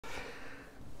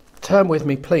Turn with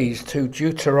me, please, to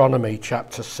Deuteronomy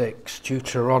chapter 6.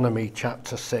 Deuteronomy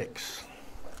chapter 6.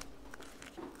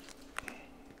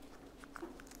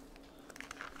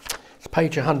 It's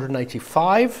page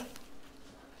 185.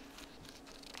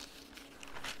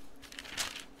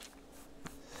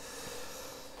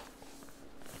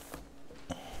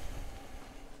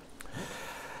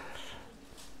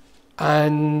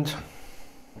 And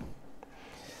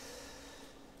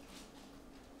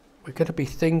we're going to be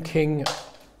thinking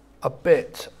a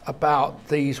bit about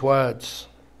these words.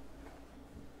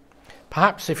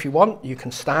 Perhaps if you want, you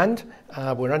can stand.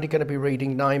 We're only going to be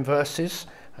reading 9 verses,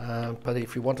 but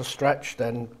if you want to stretch,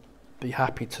 then be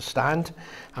happy to stand.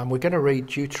 And we're going to read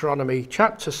Deuteronomy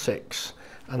chapter 6,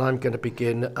 and I'm going to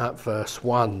begin at verse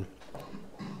 1.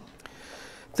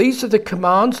 These are the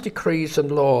commands, decrees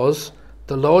and laws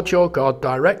the Lord your God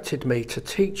directed me to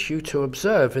teach you to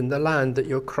observe in the land that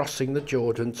you're crossing the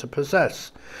Jordan to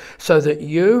possess, so that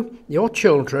you, your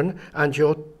children, and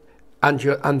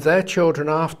their children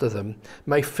after them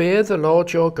may fear the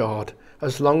Lord your God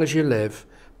as long as you live,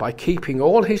 by keeping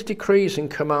all his decrees and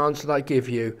commands that I give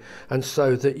you, and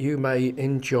so that you may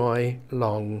enjoy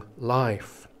long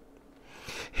life.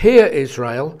 Hear,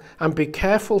 Israel, and be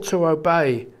careful to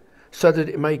obey, so that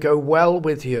it may go well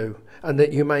with you, and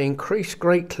that you may increase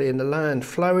greatly in the land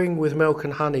flowing with milk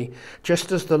and honey,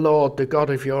 just as the Lord, the God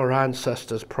of your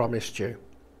ancestors, promised you.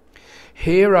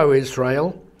 Hear, O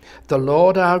Israel, the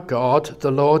Lord our God, the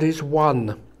Lord is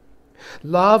one.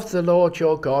 Love the Lord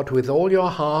your God with all your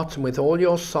heart and with all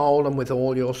your soul and with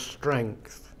all your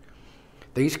strength.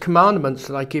 These commandments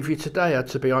that I give you today are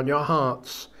to be on your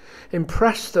hearts.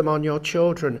 Impress them on your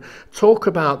children. Talk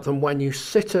about them when you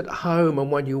sit at home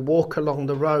and when you walk along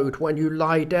the road, when you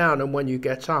lie down and when you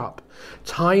get up.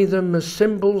 Tie them as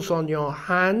symbols on your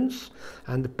hands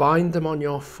and bind them on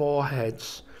your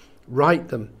foreheads. Write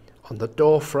them on the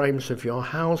door frames of your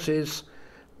houses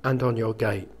and on your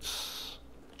gates.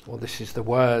 Well, this is the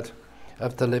word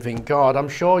of the living God. I'm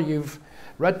sure you've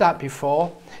read that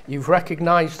before. You've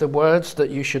recognized the words that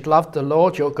you should love the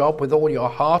Lord your God with all your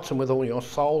heart and with all your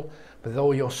soul, with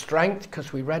all your strength,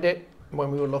 because we read it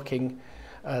when we were looking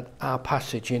at our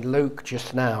passage in Luke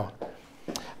just now.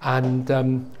 And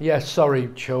sorry,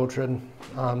 children.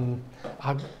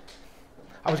 I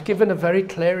was given a very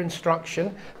clear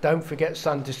instruction. Don't forget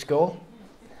Sunday school.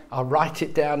 I'll write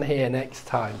it down here next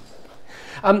time.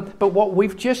 But what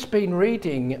we've just been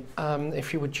reading,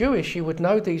 if you were Jewish, you would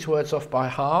know these words off by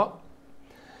heart.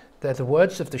 They're the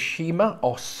words of the Shema,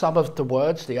 or some of the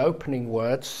words, the opening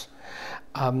words.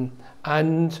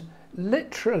 And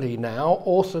literally now,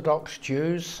 Orthodox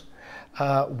Jews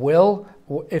will,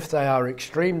 if they are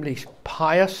extremely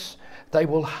pious, they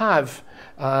will have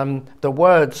the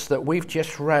words that we've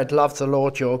just read: love the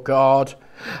Lord your God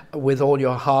with all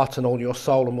your heart and all your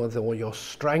soul and with all your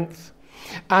strength.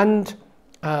 And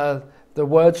the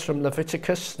words from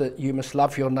Leviticus that you must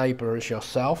love your neighbour as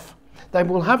yourself. They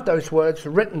will have those words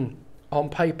written on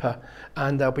paper,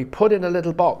 and they'll be put in a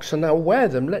little box, and they'll wear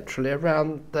them literally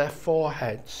around their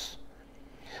foreheads.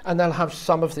 And they'll have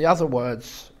some of the other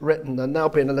words written, and they'll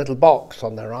be in a little box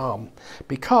on their arm,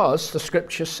 because the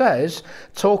scripture says,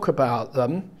 talk about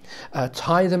them,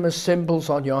 tie them as symbols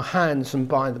on your hands and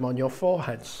bind them on your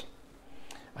foreheads.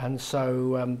 And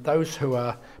so those who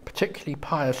are particularly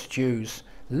pious Jews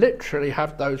literally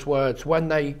have those words when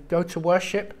they go to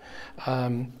worship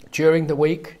during the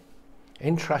week.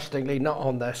 Interestingly, not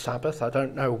on their Sabbath. I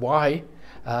don't know why,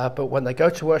 but when they go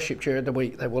to worship during the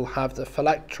week, they will have the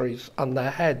phylacteries on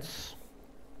their heads.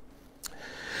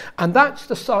 And that's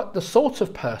the sort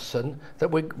of person that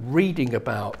we're reading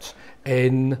about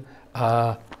in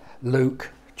Luke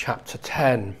chapter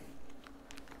 10.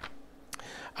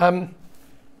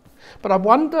 But I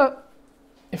wonder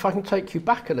if I can take you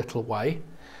back a little way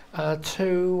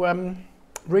to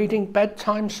reading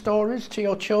bedtime stories to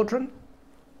your children.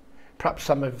 Perhaps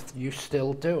some of you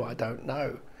still do, I don't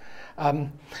know.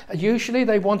 Usually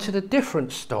they wanted a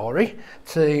different story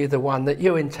to the one that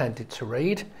you intended to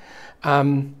read.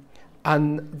 And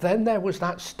then there was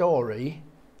that story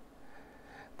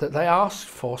that they asked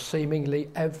for seemingly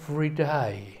every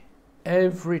day.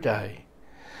 Every day.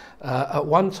 At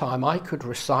one time I could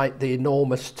recite the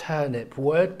enormous turnip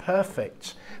word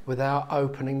perfect without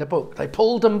opening the book. They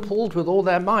pulled with all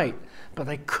their might, but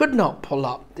they could not pull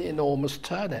up the enormous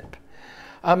turnip.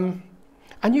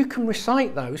 And you can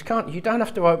recite those, can't you? You don't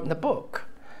have to open the book.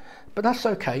 But that's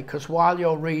okay, because while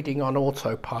you're reading on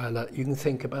autopilot, you can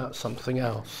think about something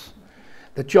else.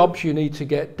 The jobs you need to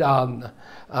get done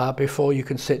before you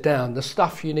can sit down, the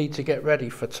stuff you need to get ready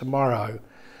for tomorrow.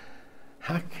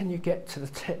 How can you get to the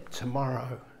tip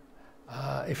tomorrow?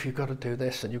 if you've got to do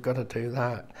this and you've got to do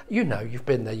that. You know, you've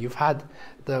been there, you've had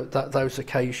those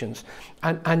occasions,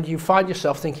 and you find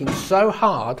yourself thinking so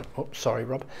hard,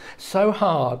 so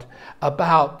hard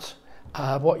about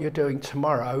what you're doing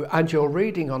tomorrow, and you're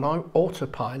reading on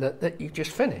autopilot that you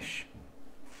just finish.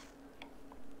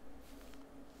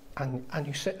 And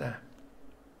you sit there,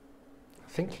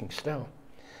 thinking still,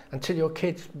 until your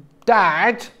kids,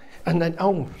 Dad, and then,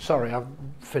 oh, sorry, I've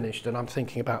finished and I'm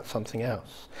thinking about something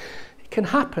else. It can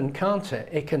happen, can't it?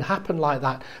 It can happen like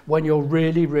that when you're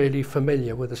really, really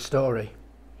familiar with a story.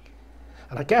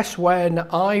 And I guess when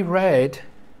I read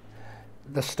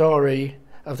the story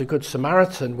of the Good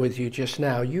Samaritan with you just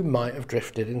now, you might have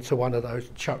drifted into one of those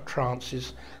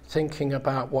trances thinking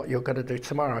about what you're going to do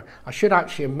tomorrow. I should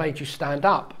actually have made you stand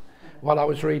up while I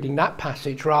was reading that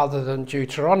passage rather than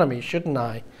Deuteronomy, shouldn't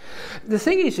I? The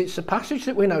thing is, it's a passage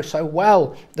that we know so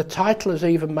well. The title has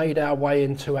even made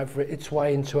its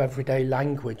way into everyday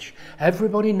language.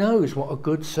 Everybody knows what a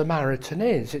Good Samaritan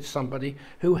is. It's somebody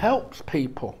who helps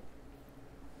people.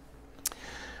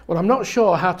 Well, I'm not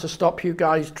sure how to stop you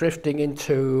guys drifting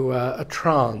into a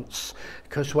trance,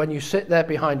 because when you sit there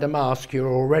behind a mask, you've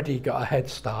already got a head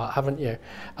start, haven't you?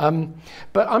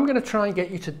 But I'm going to try and get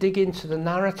you to dig into the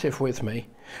narrative with me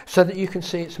so that you can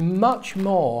see it's much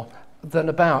more than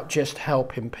about just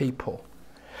helping people.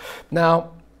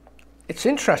 Now, it's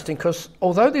interesting because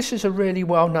although this is a really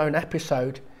well-known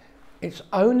episode, it's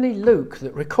only Luke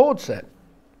that records it.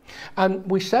 And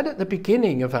we said at the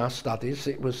beginning of our studies,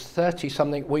 it was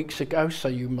 30-something weeks ago, so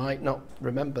you might not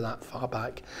remember that far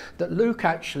back, that Luke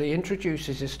actually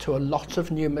introduces us to a lot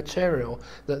of new material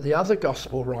that the other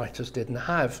gospel writers didn't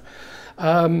have.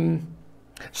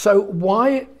 So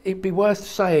why, it'd be worth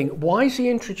saying, why has he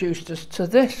introduced us to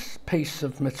this piece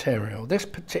of material, this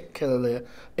particular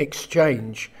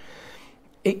exchange?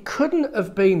 It couldn't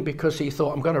have been because he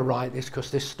thought, I'm going to write this because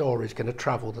this story is going to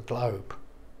travel the globe.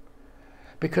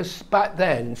 Because back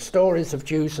then, stories of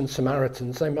Jews and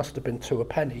Samaritans, they must have been two a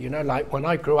penny. You know, like when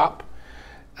I grew up,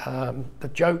 the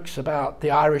jokes about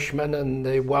the Irishman and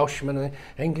the Welshman and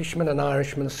the Englishman and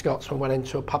Irishman and Scotsman went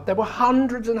into a pub. There were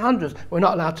hundreds and hundreds. We're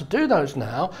not allowed to do those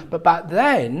now, but back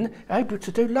then, able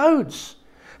to do loads.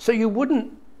 So you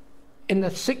wouldn't, in the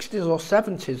 60s or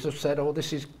 70s, have said, oh,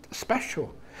 this is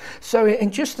special. So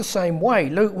in just the same way,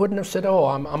 Luke wouldn't have said, oh,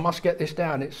 I must get this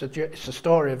down. It's a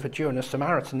story of a Jew and a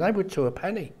Samaritan. They would to a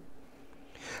penny.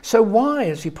 So why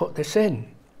has he put this in?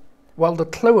 Well, the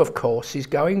clue, of course, is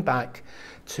going back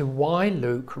to why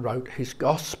Luke wrote his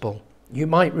gospel. You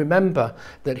might remember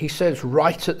that he says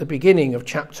right at the beginning of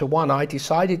chapter 1, I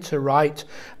decided to write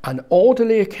an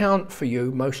orderly account for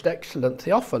you, most excellent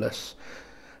Theophilus,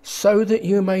 so that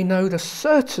you may know the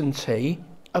certainty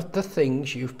of the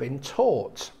things you've been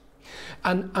taught.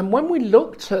 And when we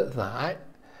looked at that,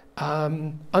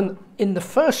 and in the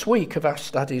first week of our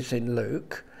studies in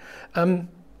Luke,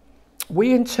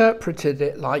 we interpreted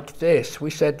it like this. We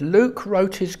said Luke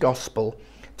wrote his gospel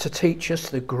to teach us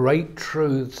the great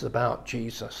truths about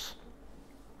Jesus.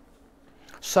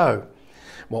 So,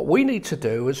 what we need to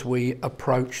do as we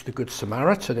approach the Good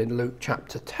Samaritan in Luke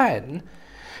chapter 10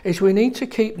 is we need to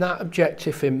keep that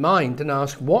objective in mind and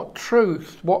ask what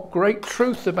great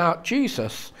truth about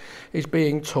Jesus is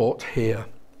being taught here.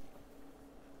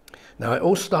 Now, it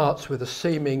all starts with a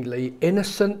seemingly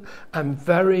innocent and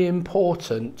very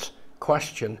important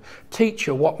question.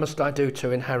 Teacher, what must I do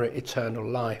to inherit eternal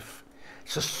life?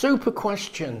 It's a super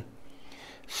question,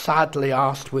 sadly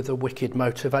asked with a wicked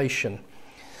motivation.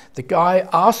 The guy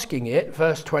asking it,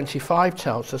 verse 25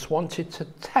 tells us, wanted to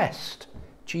test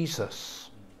Jesus.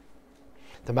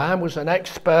 The man was an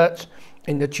expert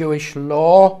in the Jewish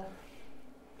law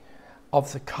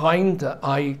of the kind that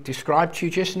I described to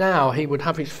you just now. He would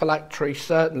have his phylactery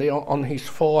certainly on his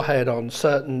forehead on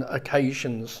certain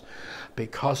occasions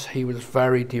because he was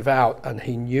very devout and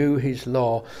he knew his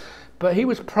law. But he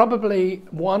was probably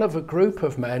one of a group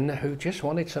of men who just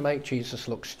wanted to make Jesus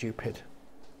look stupid.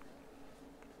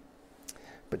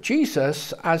 But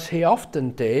Jesus, as he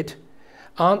often did,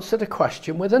 answered a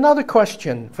question with another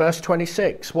question. Verse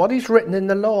 26, what is written in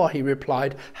the law? He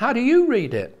replied, how do you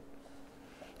read it?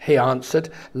 He answered,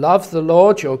 love the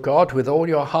Lord your God with all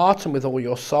your heart and with all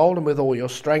your soul and with all your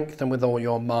strength and with all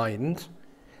your mind,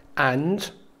 and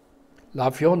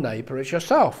love your neighbour as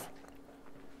yourself.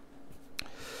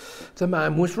 The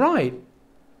man was right.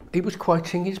 He was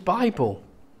quoting his Bible.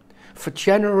 For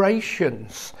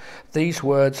generations, these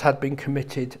words had been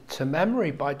committed to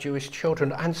memory by Jewish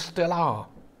children and still are.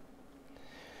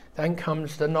 Then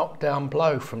comes the knockdown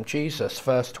blow from Jesus,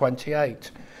 verse 28.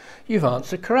 You've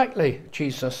answered correctly,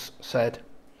 Jesus said.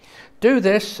 Do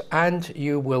this and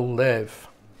you will live.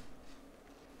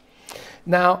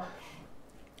 Now,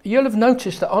 you'll have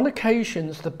noticed that on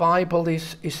occasions the Bible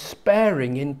is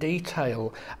sparing in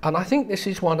detail, and I think this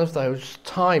is one of those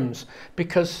times,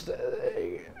 because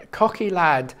cocky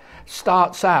lad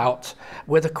starts out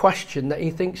with a question that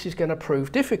he thinks is going to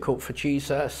prove difficult for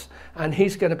Jesus, and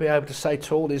he's going to be able to say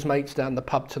to all his mates down the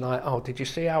pub tonight, oh, did you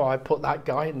see how I put that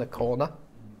guy in the corner?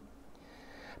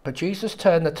 But Jesus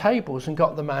turned the tables and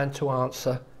got the man to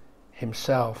answer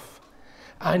himself.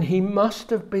 And he must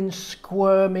have been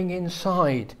squirming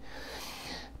inside,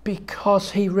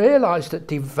 because he realised that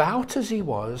devout as he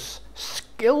was,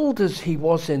 skilled as he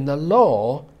was in the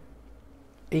law,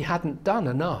 he hadn't done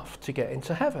enough to get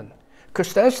into heaven.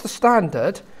 Because there's the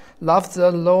standard: love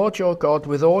the Lord your God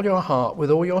with all your heart,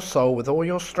 with all your soul, with all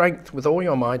your strength, with all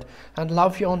your mind, and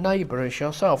love your neighbour as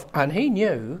yourself. And he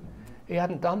knew he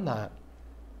hadn't done that.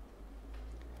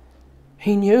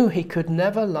 He knew he could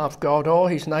never love God or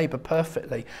his neighbour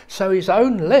perfectly, so his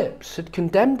own lips had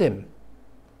condemned him.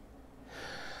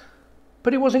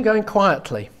 But he wasn't going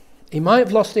quietly. He might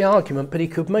have lost the argument, but he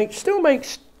could still make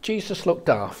Jesus look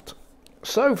daft.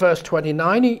 So, verse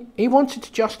 29, he wanted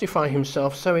to justify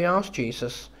himself, so he asked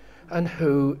Jesus, and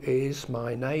who is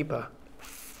my neighbour?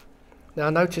 Now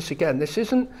notice again, this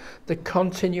isn't the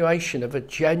continuation of a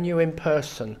genuine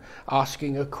person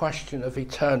asking a question of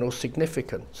eternal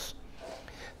significance.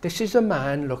 This is a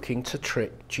man looking to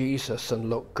trick Jesus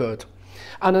and look good.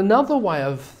 And another way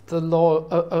of the law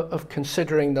of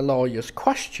considering the lawyer's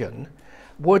question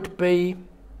would be,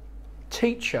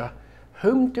 teacher,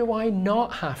 whom do I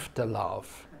not have to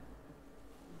love?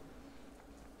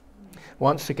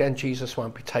 Once again, Jesus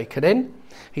won't be taken in.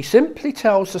 He simply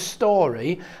tells a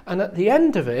story, and at the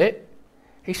end of it,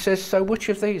 he says, so which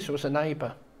of these was a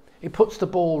neighbour? He puts the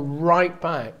ball right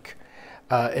back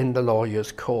in the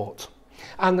lawyer's court.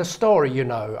 And the story, you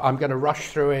know, I'm going to rush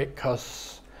through it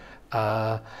because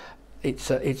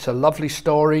it's a lovely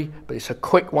story, but it's a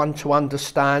quick one to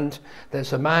understand.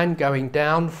 There's a man going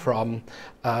down from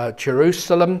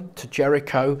Jerusalem to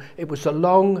Jericho. It was a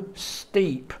long,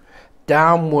 steep,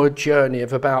 downward journey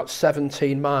of about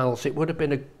 17 miles. It would have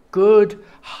been a good,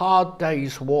 hard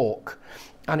day's walk,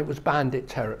 and it was bandit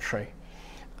territory.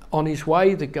 On his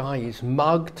way, the guy is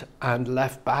mugged and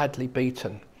left badly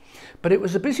beaten. But it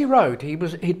was a busy road.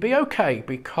 He'd be okay,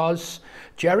 because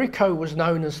Jericho was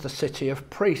known as the city of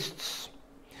priests.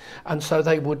 And so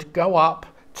they would go up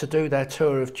to do their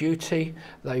tour of duty.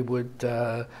 They would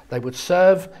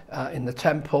serve in the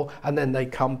temple, and then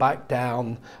they'd come back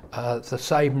down the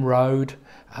same road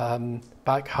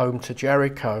back home to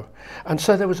Jericho. And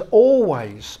so there was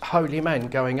always holy men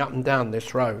going up and down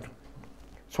this road.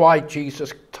 That's why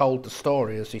Jesus told the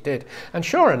story as he did. And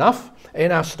sure enough,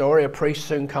 in our story, a priest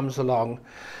soon comes along,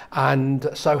 and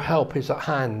so help is at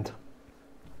hand.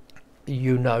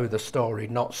 You know the story,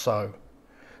 not so.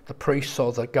 The priest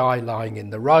saw the guy lying in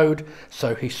the road,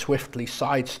 so he swiftly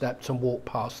sidestepped and walked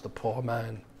past the poor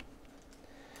man.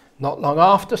 Not long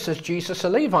after, says Jesus, a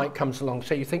Levite comes along.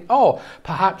 So you think, oh,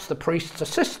 perhaps the priest's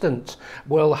assistant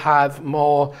will have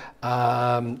more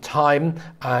time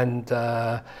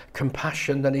and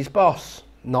compassion than his boss.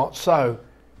 Not so.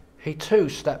 He too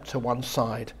stepped to one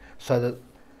side so that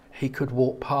he could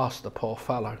walk past the poor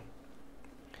fellow.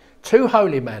 Two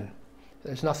holy men.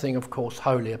 There's nothing, of course,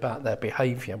 holy about their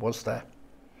behaviour, was there?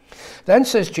 Then,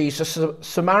 says Jesus, a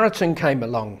Samaritan came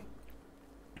along.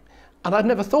 And I'd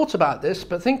never thought about this,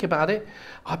 but think about it.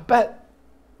 I bet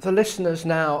the listeners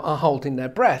now are holding their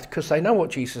breath, because they know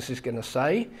what Jesus is going to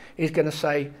say. He's going to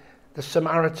say, the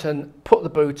Samaritan put the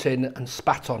boot in and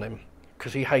spat on him,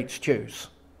 because he hates Jews.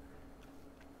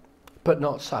 But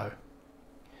not so.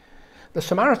 The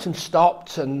Samaritan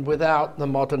stopped, and without the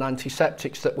modern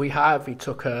antiseptics that we have, he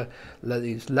took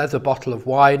his leather bottle of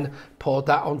wine, poured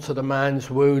that onto the man's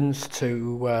wounds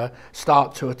to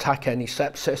start to attack any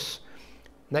sepsis.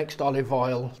 Next, olive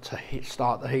oil to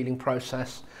start the healing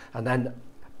process, and then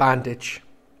bandage.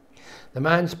 The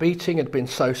man's beating had been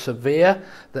so severe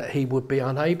that he would be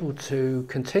unable to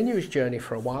continue his journey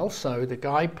for a while, so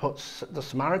the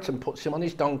Samaritan puts him on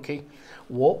his donkey,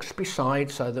 walks beside,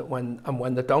 so that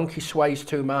when the donkey sways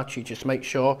too much, he just makes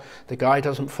sure the guy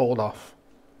doesn't fall off.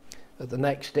 At the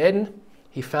next inn,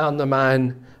 he found the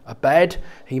man a bed.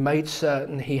 He made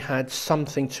certain he had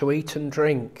something to eat and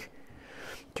drink.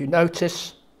 Do you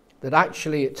notice that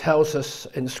actually it tells us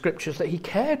in the scriptures that he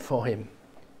cared for him?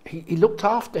 He looked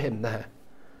after him there.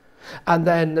 And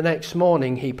then the next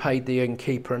morning he paid the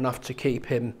innkeeper enough to keep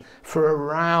him for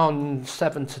around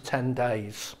 7 to 10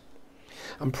 days,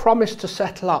 and promised to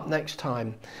settle up next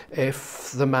time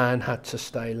if the man had to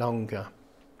stay longer.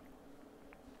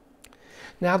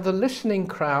 Now the listening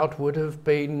crowd would have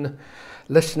been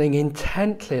listening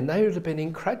intently, and they would have been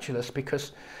incredulous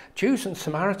because Jews and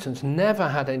Samaritans never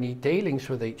had any dealings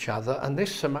with each other, and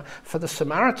this for the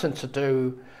Samaritan to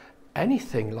do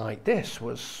anything like this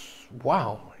was,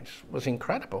 wow, it was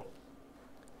incredible.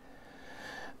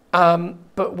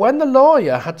 But when the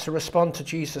lawyer had to respond to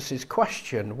Jesus'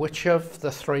 question, which of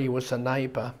the three was a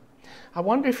neighbour, I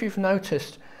wonder if you've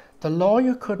noticed the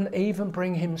lawyer couldn't even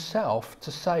bring himself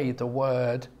to say the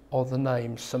word or the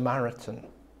name Samaritan.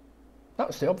 That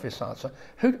was the obvious answer.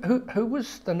 Who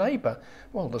was the neighbour?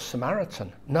 Well, the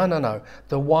Samaritan. No.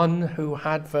 The one who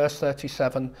had, verse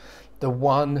 37, the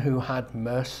one who had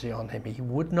mercy on him. He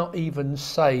would not even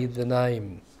say the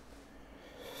name.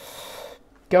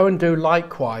 Go and do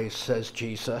likewise, says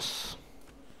Jesus.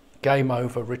 Game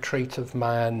over, retreat of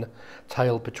man,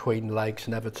 tail between legs,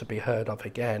 never to be heard of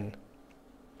again.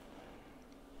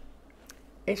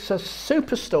 It's a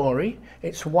super story.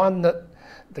 It's one that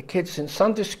the kids in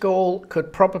Sunday school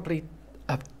could probably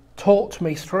have taught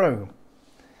me through,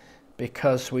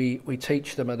 because we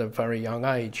teach them at a very young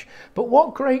age. But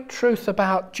what great truth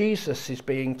about Jesus is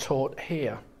being taught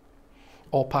here?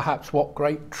 Or perhaps what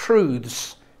great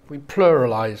truths, if we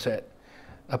pluralise it,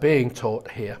 are being taught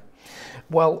here?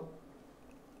 Well,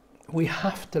 we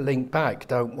have to link back,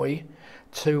 don't we,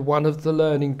 to one of the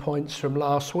learning points from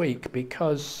last week,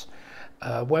 because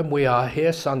when we are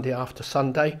here Sunday after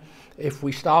Sunday, if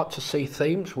we start to see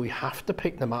themes, we have to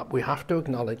pick them up, we have to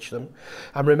acknowledge them.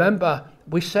 And remember,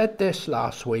 we said this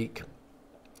last week.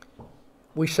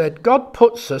 We said God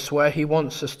puts us where he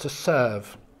wants us to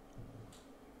serve.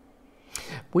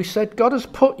 We said God has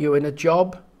put you in a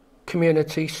job,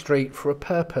 community, street for a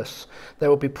purpose. There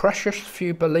will be precious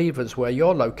few believers where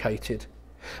you're located.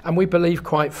 And we believe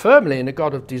quite firmly in a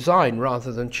God of design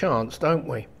rather than chance, don't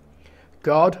we?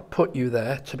 God put you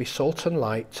there to be salt and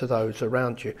light to those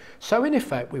around you. So in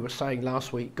effect, we were saying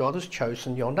last week, God has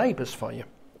chosen your neighbours for you.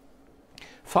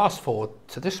 Fast forward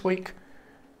to this week,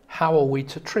 how are we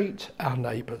to treat our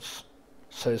neighbours,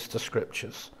 says the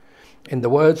scriptures. In the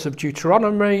words of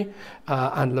Deuteronomy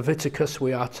and Leviticus,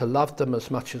 we are to love them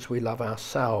as much as we love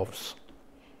ourselves.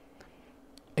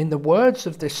 In the words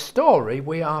of this story,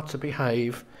 we are to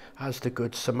behave as the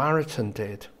Good Samaritan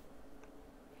did.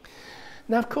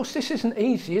 Now, of course, this isn't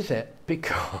easy, is it?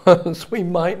 Because we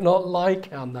might not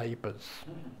like our neighbours.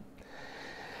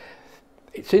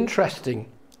 It's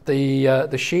interesting. The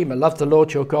Shema, love the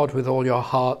Lord your God with all your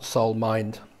heart, soul,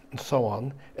 mind, and so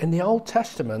on. In the Old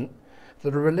Testament,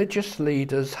 the religious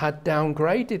leaders had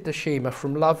downgraded the Shema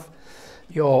from love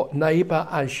your neighbour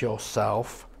as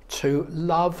yourself to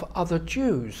love other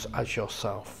Jews as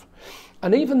yourself.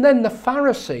 And even then, the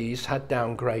Pharisees had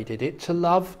downgraded it to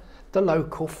love the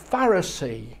local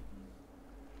Pharisee.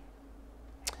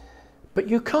 But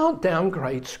you can't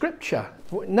downgrade Scripture.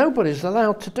 Nobody's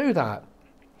allowed to do that.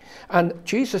 And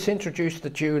Jesus introduced the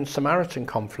Jew and Samaritan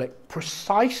conflict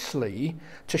precisely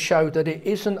to show that it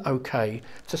isn't okay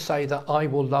to say that I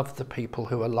will love the people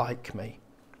who are like me.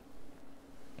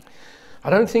 I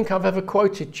don't think I've ever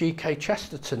quoted G.K.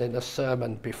 Chesterton in a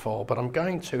sermon before, but I'm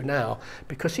going to now,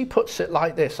 because he puts it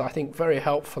like this, I think very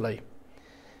helpfully.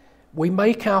 We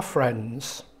make our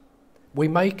friends, we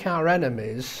make our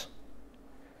enemies,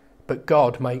 but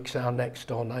God makes our next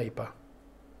door neighbour.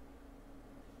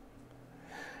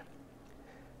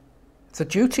 The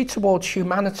duty towards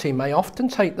humanity may often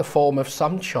take the form of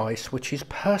some choice which is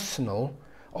personal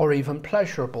or even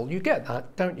pleasurable. You get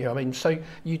that, don't you? I mean, so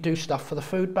you do stuff for the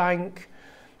food bank.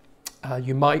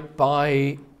 You might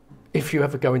buy, if you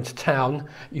ever go into town,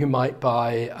 you might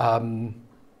buy,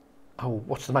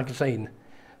 what's the magazine?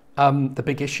 The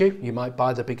Big Issue. You might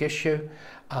buy the Big Issue.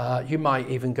 You might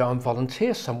even go and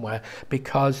volunteer somewhere,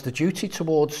 because the duty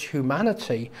towards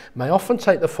humanity may often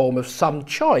take the form of some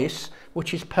choice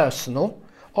which is personal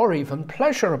or even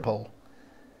pleasurable.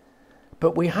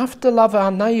 But we have to love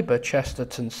our neighbour,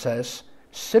 Chesterton says,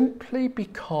 simply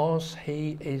because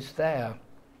he is there.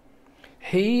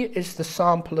 He is the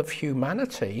sample of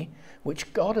humanity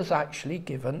which God has actually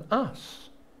given us.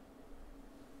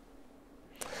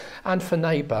 And for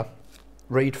neighbour,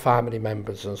 read family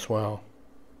members as well.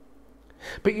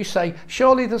 But you say,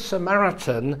 surely the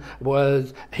Samaritan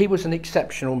was an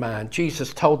exceptional man.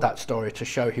 Jesus told that story to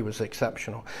show he was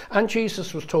exceptional. And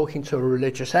Jesus was talking to a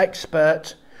religious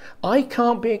expert. I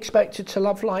can't be expected to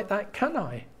love like that, can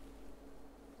I?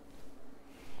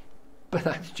 But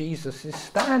that's Jesus'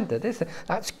 standard, isn't it?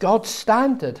 That's God's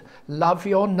standard. Love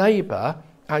your neighbour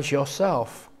as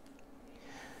yourself.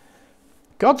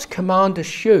 God's command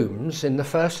assumes, in the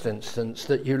first instance,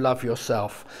 that you love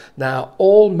yourself. Now,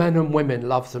 all men and women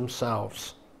love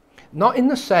themselves. Not in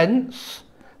the sense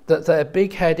that they're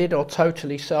big-headed or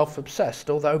totally self-obsessed,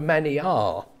 although many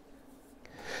are.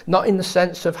 Not in the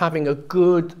sense of having a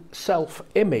good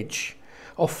self-image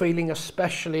or feeling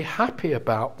especially happy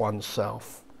about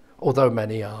oneself, although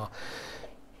many are.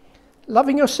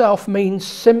 Loving yourself means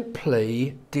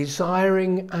simply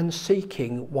desiring and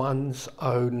seeking one's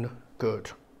own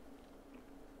good.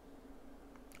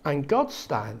 And God's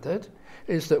standard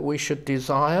is that we should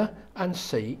desire and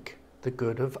seek the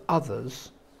good of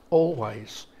others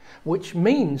always, which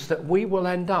means that we will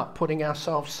end up putting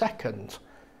ourselves second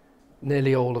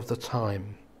nearly all of the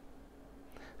time.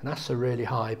 And that's a really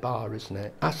high bar, isn't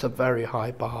it? That's a very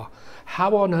high bar.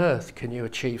 How on earth can you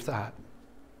achieve that?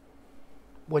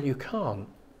 Well, you can't.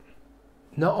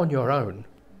 Not on your own.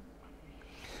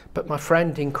 But my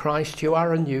friend, in Christ, you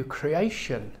are a new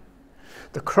creation.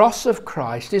 The cross of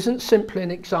Christ isn't simply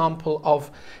an example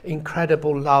of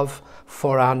incredible love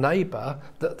for our neighbour.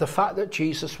 The fact that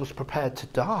Jesus was prepared to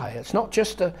die, it's not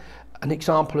just an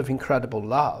example of incredible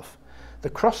love. The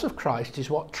cross of Christ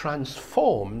is what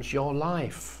transforms your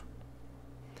life.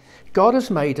 God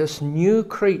has made us new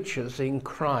creatures in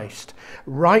Christ,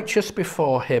 righteous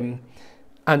before him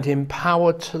and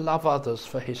empowered to love others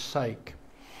for his sake.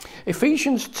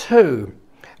 Ephesians 2,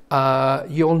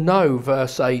 you'll know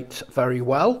verse 8 very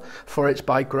well. For it's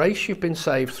by grace you've been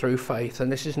saved through faith,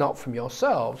 and this is not from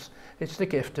yourselves, it's the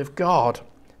gift of God.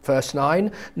 Verse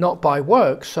 9, not by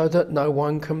works, so that no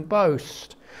one can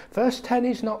boast. Verse 10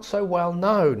 is not so well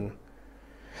known.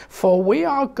 For we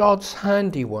are God's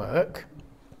handiwork,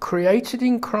 created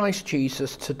in Christ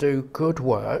Jesus to do good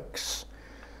works,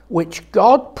 which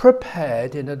God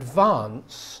prepared in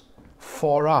advance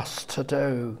for us to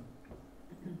do.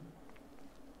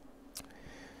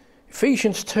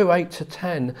 Ephesians 2,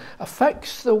 8-10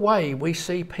 affects the way we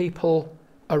see people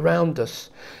around us,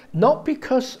 not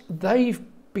because they've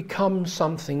become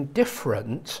something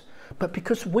different, but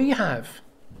because we have.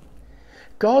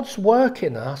 God's work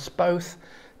in us both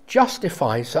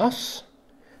justifies us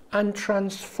and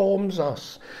transforms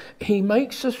us. He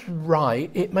makes us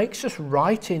right. It makes us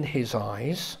right in his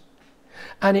eyes,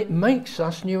 and it makes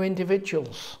us new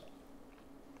individuals.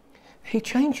 He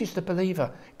changes the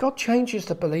believer. God changes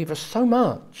the believer so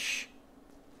much.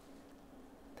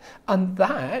 And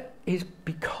that is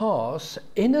because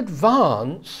in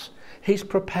advance he's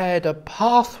prepared a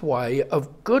pathway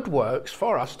of good works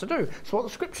for us to do. That's what the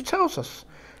scripture tells us.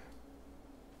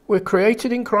 We're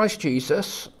created in Christ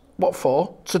Jesus. What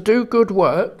for? To do good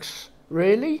works.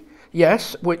 Really?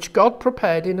 Yes, which God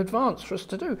prepared in advance for us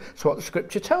to do. That's what the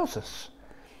scripture tells us.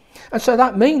 And so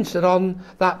that means that on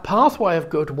that pathway of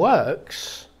good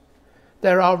works,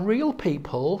 there are real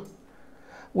people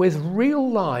with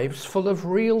real lives full of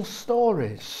real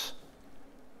stories.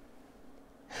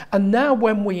 And now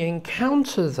when we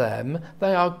encounter them,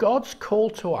 they are God's call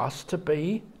to us to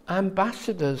be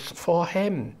ambassadors for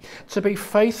him, to be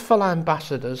faithful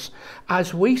ambassadors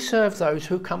as we serve those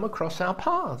who come across our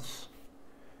paths.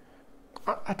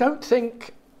 I don't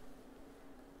think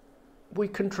we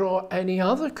can draw any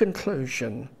other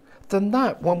conclusion than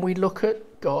that when we look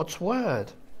at God's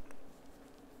word.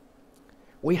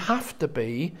 We have to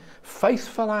be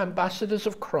faithful ambassadors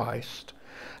of Christ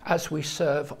as we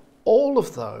serve all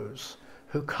of those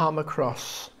who come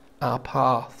across our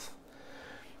path.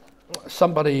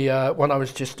 Somebody, when I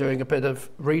was just doing a bit of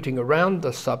reading around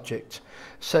the subject,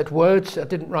 said words, I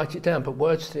didn't write it down, but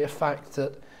words to the effect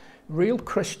that real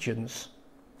Christians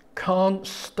can't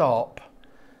stop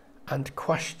and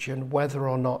question whether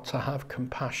or not to have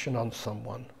compassion on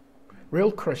someone.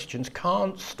 Real Christians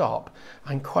can't stop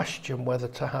and question whether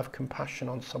to have compassion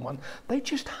on someone. They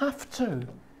just have to.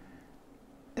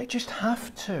 They just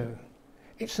have to.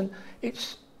 It's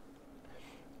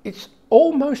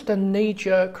almost a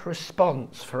knee-jerk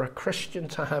response for a Christian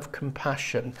to have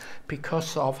compassion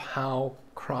because of how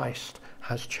Christ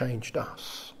has changed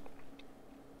us.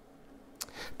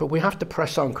 But we have to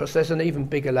press on because there's an even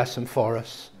bigger lesson for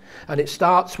us. And it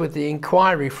starts with the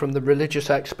inquiry from the religious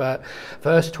expert.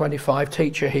 Verse 25,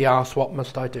 teacher, he asked, what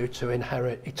must I do to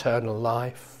inherit eternal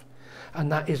life? And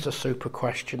that is a super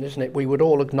question, isn't it? We would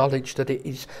all acknowledge that it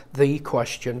is the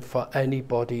question for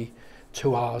anybody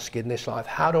to ask in this life.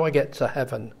 How do I get to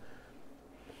heaven?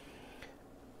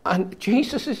 And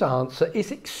Jesus' answer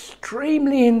is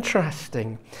extremely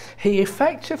interesting. He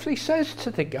effectively says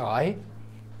to the guy,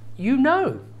 you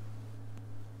know.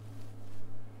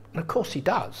 And of course he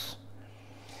does.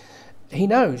 He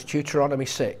knows Deuteronomy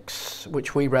 6,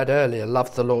 which we read earlier,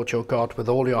 love the Lord your God with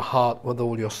all your heart, with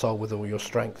all your soul, with all your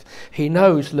strength. He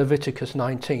knows Leviticus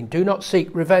 19, do not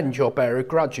seek revenge or bear a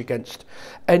grudge against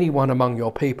anyone among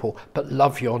your people, but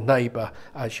love your neighbour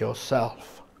as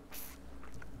yourself.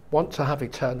 want to have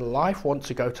eternal life, want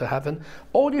to go to heaven,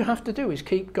 all you have to do is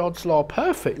keep God's law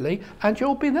perfectly and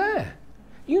you'll be there.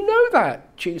 You know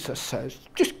that, Jesus says.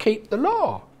 Just keep the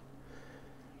law.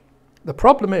 The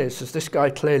problem is, as this guy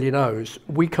clearly knows,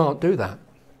 we can't do that.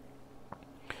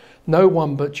 No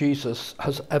one but Jesus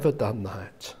has ever done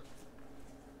that.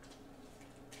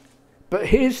 But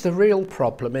here's the real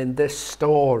problem in this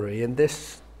story, in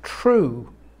this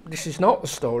is not the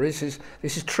story, this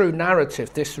is true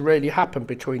narrative. This really happened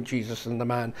between Jesus and the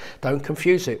man. Don't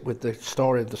confuse it with the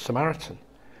story of the Samaritan.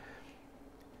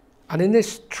 And in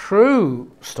this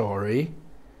true story,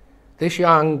 this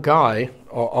young guy,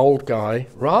 or old guy,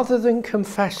 rather than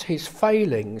confess his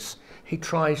failings, he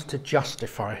tries to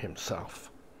justify himself.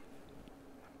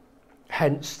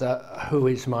 Hence the "who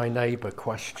is my neighbour"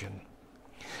 question.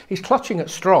 He's clutching at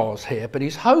straws here, but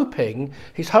he's hoping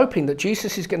that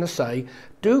Jesus is going to say,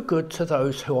 do good to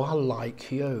those who are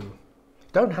like you.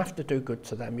 You don't have to do good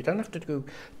to them. You don't have to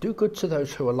do good to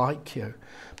those who are like you.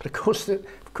 But of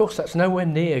course that's nowhere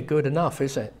near good enough,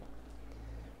 is it?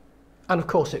 And of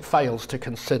course it fails to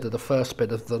consider the first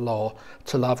bit of the law,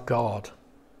 to love God.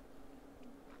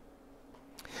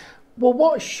 Well,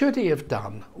 what should he have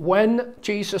done when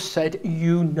Jesus said,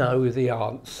 you know the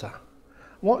answer?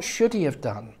 What should he have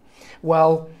done?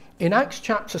 Well, in Acts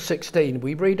chapter 16,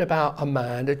 we read about a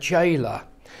man, a jailer,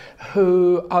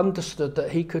 who understood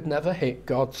that he could never hit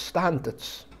God's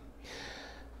standards.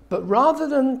 But rather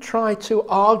than try to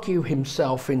argue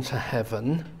himself into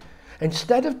heaven,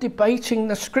 instead of debating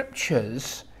the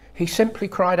scriptures, he simply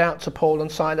cried out to Paul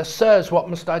and Silas, "Sirs, what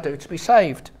must I do to be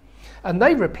saved?" And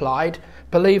they replied,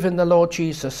 "Believe in the Lord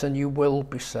Jesus and you will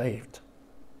be saved."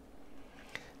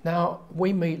 Now,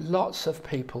 we meet lots of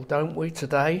people, don't we,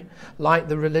 today, like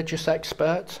the religious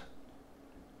expert.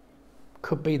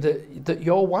 Could be that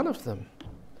you're one of them.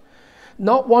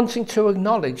 Not wanting to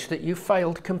acknowledge that you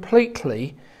failed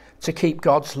completely to keep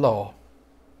God's law.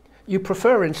 You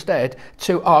prefer instead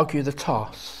to argue the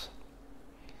toss.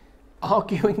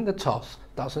 Arguing the toss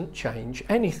doesn't change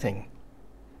anything.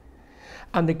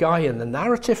 And the guy in the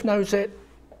narrative knows it,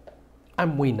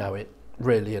 and we know it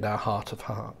really in our heart of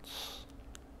hearts.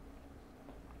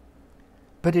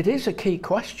 But it is a key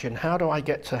question. How do I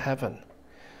get to heaven?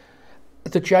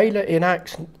 The jailer in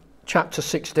Acts chapter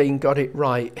 16 got it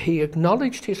right. He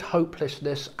acknowledged his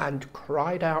hopelessness and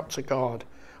cried out to God,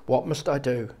 "What must I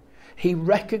do?" He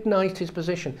recognized his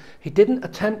position. He didn't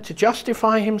attempt to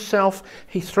justify himself.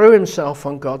 He threw himself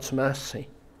on God's mercy.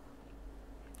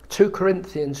 2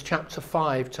 Corinthians chapter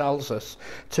 5 tells us,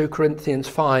 2 Corinthians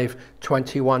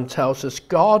 5:21 tells us,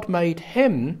 God made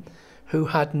him who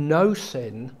had no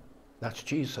sin, that's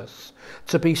Jesus,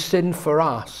 to be sin for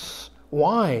us.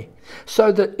 Why?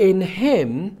 So that in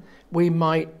him we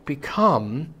might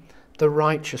become the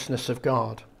righteousness of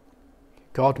God.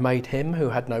 God made him who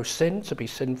had no sin to be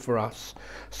sin for us,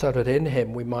 so that in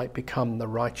him we might become the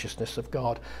righteousness of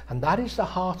God. And that is the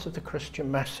heart of the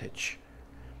Christian message.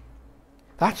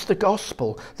 That's the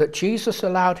gospel, that Jesus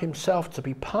allowed himself to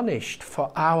be punished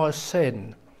for our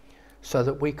sin, so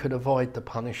that we could avoid the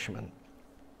punishment.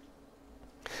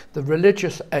 The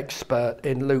religious expert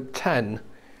in Luke 10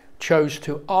 chose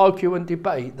to argue and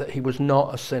debate that he was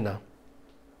not a sinner.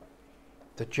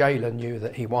 The jailer knew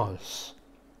that he was.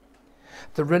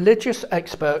 The religious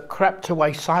expert crept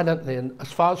away silently and,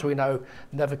 as far as we know,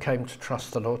 never came to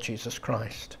trust the Lord Jesus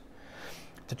Christ.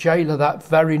 The jailer that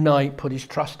very night put his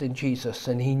trust in Jesus,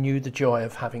 and he knew the joy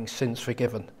of having sins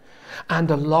forgiven. And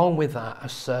along with that, a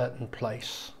certain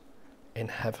place in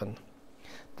heaven.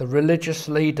 The religious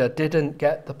leader didn't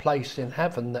get the place in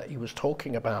heaven that he was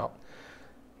talking about.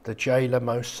 The jailer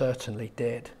most certainly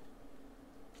did.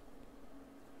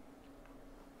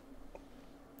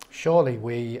 Surely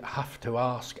we have to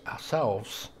ask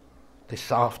ourselves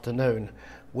this afternoon,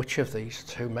 which of these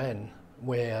two men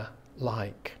we're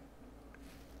like.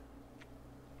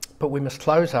 But we must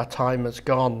close, our time has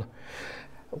gone.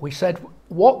 We said,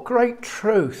 what great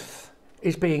truth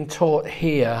is being taught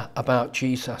here about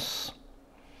Jesus?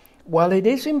 Well, it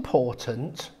is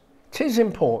important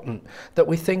that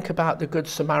we think about the Good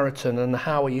Samaritan and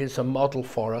how he is a model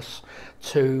for us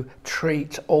to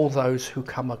treat all those who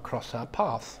come across our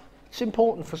path. It's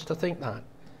important for us to think that.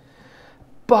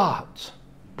 But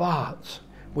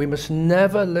we must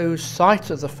never lose sight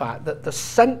of the fact that the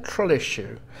central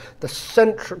issue,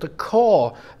 the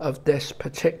core of this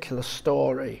particular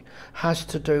story has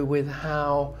to do with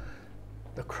how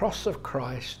the cross of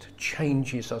Christ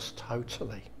changes us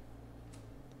totally.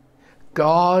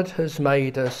 God has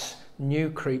made us new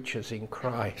creatures in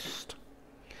Christ.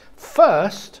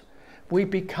 First, we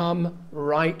become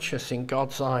righteous in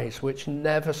God's eyes, which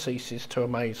never ceases to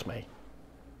amaze me.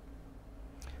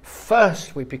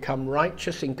 first we become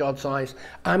righteous in God's eyes,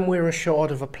 and we're assured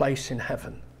of a place in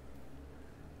heaven,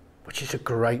 which is a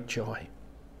great joy.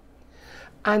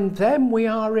 And then we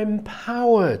are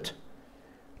empowered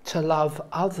to love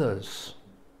others,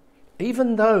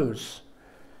 even those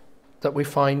that we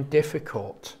find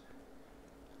difficult.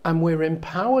 And we're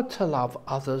empowered to love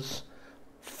others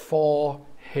for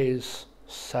his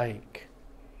sake.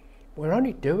 We're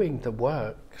only doing the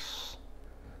works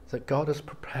that God has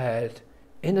prepared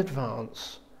in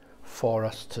advance for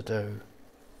us to do.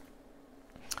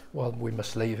 Well, we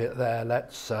must leave it there.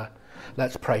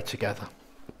 Let's pray together.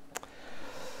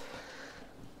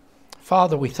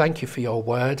 Father, we thank you for your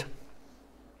word.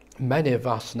 Many of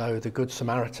us know the Good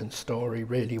Samaritan story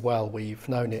really well. We've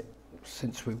known it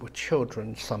since we were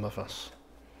children, some of us.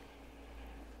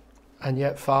 And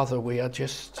yet, Father, we are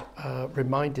just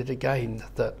reminded again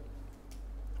that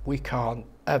we can't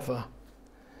ever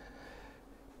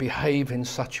behave in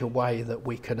such a way that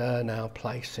we can earn our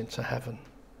place into heaven.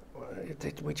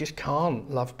 We just can't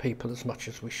love people as much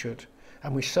as we should.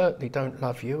 And we certainly don't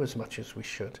love you as much as we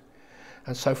should.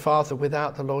 And so, Father,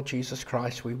 without the Lord Jesus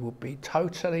Christ, we will be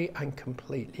totally and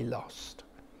completely lost.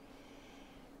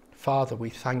 Father, we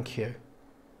thank you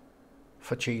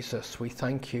for Jesus. We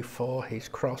thank you for his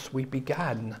cross. We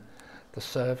began the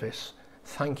service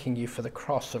thanking you for the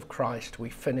cross of Christ.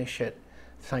 We finish it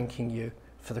thanking you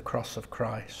for the cross of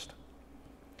Christ.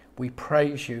 We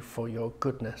praise you for your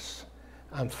goodness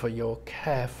and for your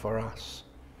care for us.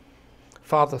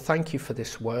 Father, thank you for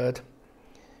this word.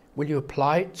 Will you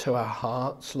apply it to our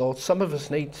hearts, Lord? Some of us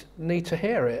need to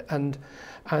hear it and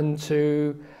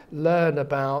to learn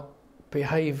about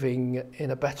behaving in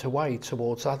a better way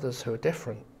towards others who are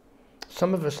different.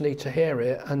 Some of us need to hear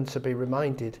it and to be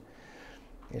reminded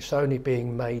it's only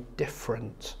being made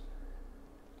different,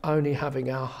 only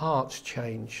having our hearts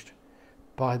changed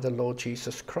by the Lord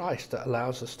Jesus Christ that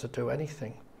allows us to do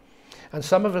anything. And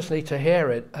some of us need to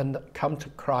hear it and come to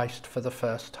Christ for the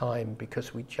first time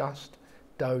because we just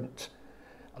don't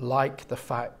like the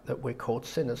fact that we're called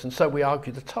sinners, and so we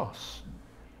argue the toss.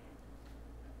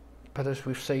 But as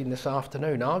we've seen this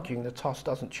afternoon, arguing the toss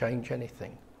doesn't change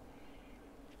anything.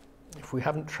 If we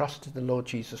haven't trusted the Lord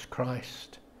Jesus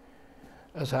Christ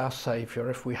as our Saviour,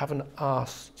 if we haven't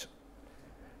asked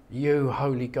you,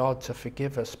 Holy God, to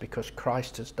forgive us because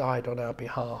Christ has died on our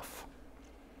behalf,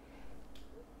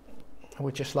 we're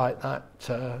just like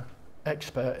that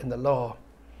expert in the law.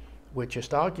 We're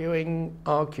just arguing,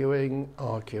 and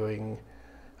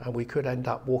we could end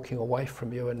up walking away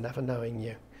from you and never knowing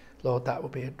you. Lord, that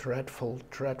would be a dreadful,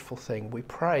 dreadful thing. We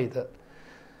pray that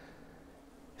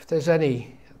if there's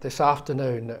any this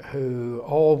afternoon who,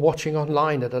 or watching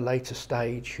online at a later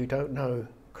stage, who don't know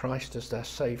Christ as their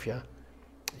Saviour,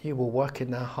 you will work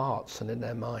in their hearts and in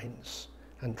their minds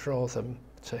and draw them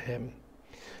to him.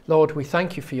 Lord, we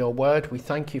thank you for your word. We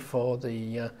thank you for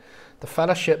the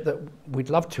fellowship that we'd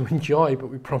love to enjoy, but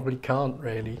we probably can't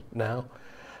really now.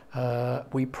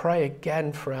 We pray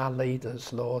again for our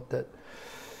leaders, Lord, that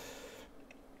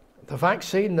the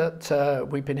vaccine that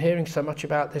we've been hearing so much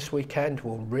about this weekend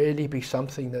will really be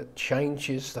something that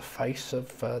changes the face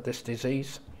of this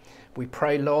disease. We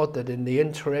pray, Lord, that in the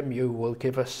interim you will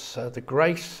give us the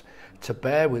grace to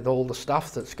bear with all the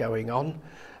stuff that's going on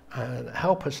and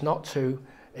help us not to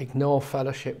ignore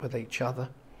fellowship with each other.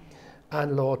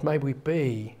 And Lord, may we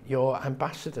be your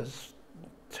ambassadors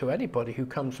to anybody who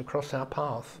comes across our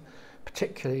path,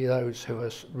 particularly those who are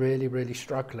really, really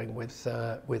struggling with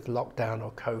lockdown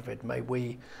or COVID. May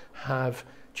we have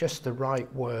just the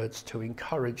right words to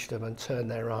encourage them and turn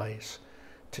their eyes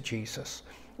to Jesus.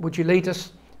 Would you lead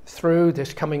us through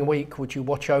this coming week? Would you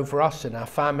watch over us in our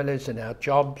families, in our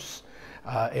jobs,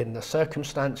 in the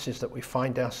circumstances that we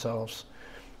find ourselves?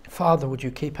 Father, would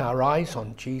you keep our eyes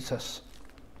on Jesus?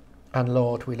 And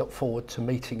Lord, we look forward to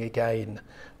meeting again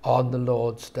on the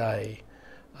Lord's Day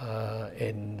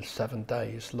in 7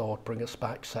 days. Lord, bring us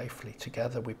back safely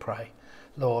together, we pray.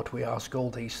 Lord, we ask all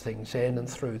these things in and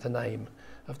through the name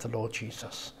of the Lord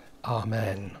Jesus.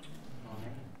 Amen.